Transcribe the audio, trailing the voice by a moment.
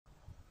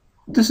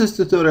This is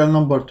tutorial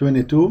number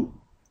 22,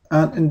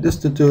 and in this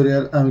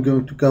tutorial I'm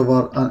going to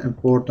cover an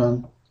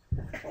important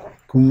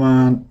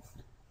command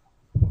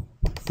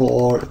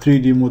for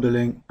 3D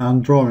modeling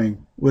and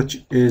drawing,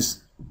 which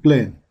is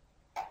plane.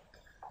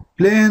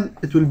 Plane,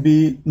 it will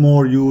be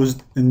more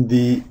used in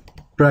the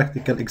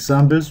practical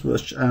examples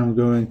which I'm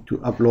going to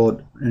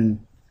upload in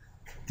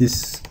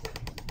this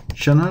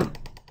channel,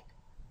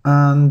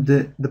 and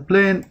the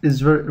plane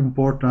is very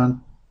important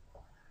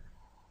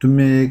to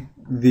make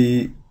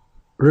the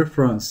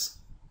reference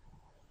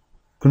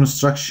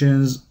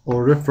constructions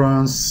or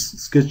reference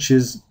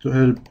sketches to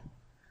help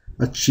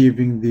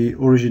achieving the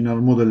original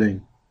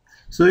modeling.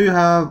 So you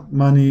have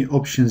many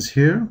options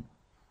here.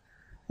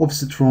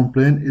 Offset from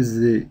plane is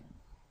the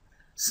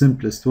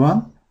simplest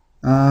one,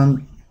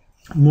 and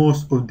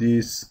most of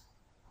these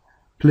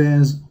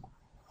planes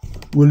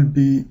will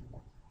be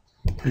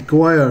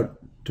required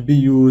to be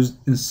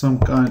used in some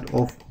kind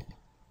of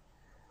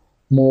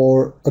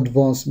more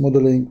advanced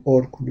modeling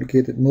or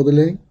complicated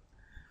modeling.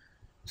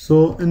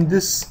 So in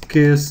this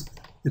case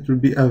it will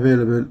be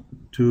available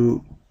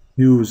to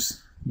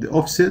use the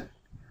offset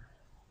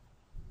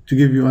to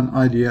give you an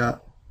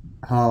idea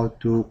how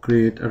to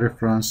create a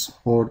reference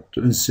or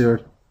to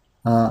insert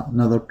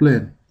another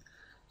plane.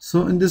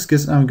 So in this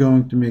case I'm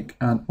going to make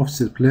an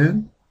offset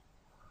plane,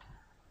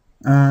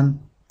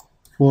 and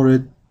for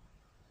it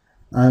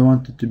I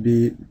want it to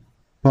be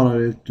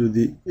parallel to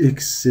the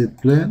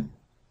XZ plane,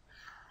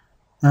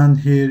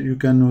 and here you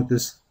can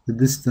notice the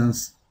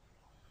distance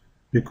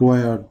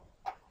required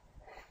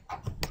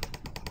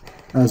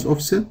as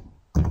offset.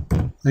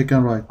 I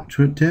can write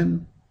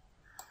 10.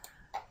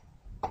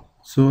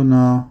 So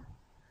now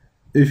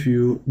if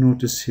you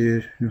notice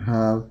here you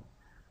have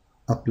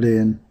a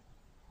plane,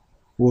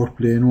 work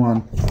plane 1,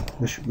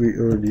 which we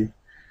already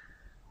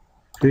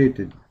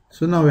created.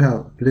 So now we have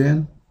a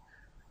plane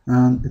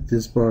and it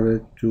is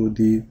parallel to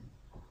the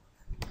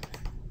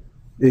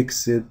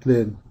XZ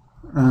plane,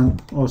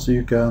 and also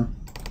you can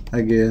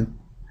again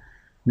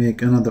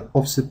make another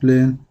offset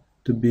plane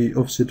to be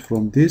offset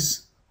from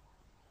this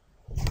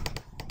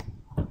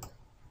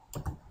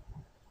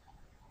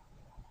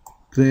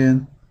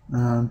plane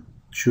and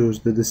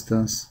choose the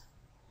distance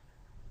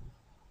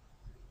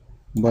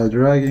by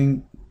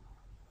dragging,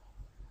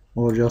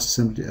 or just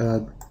simply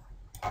add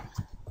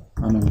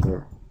a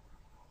number.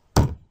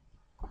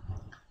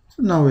 So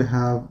now we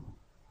have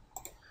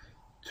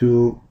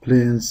two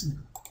planes.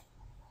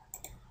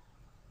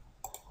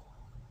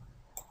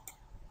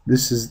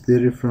 This is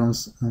the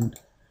reference, and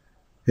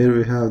here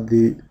we have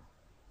the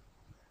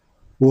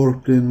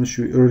work plane which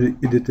we already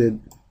edited,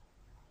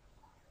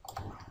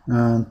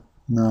 and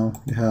now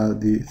we have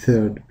the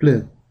third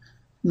plane.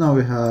 Now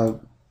we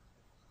have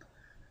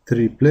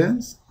 3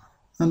 planes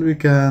and we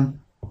can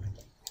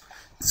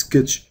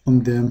sketch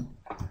on them,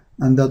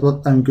 and that's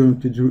what I'm going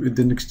to do in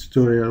the next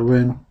tutorial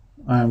when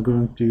I'm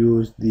going to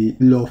use the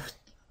loft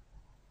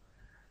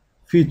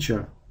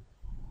feature.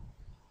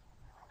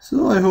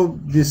 So I hope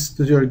this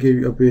tutorial gave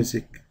you a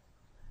basic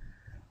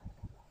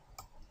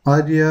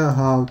idea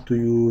how to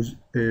use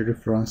a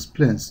reference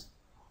planes.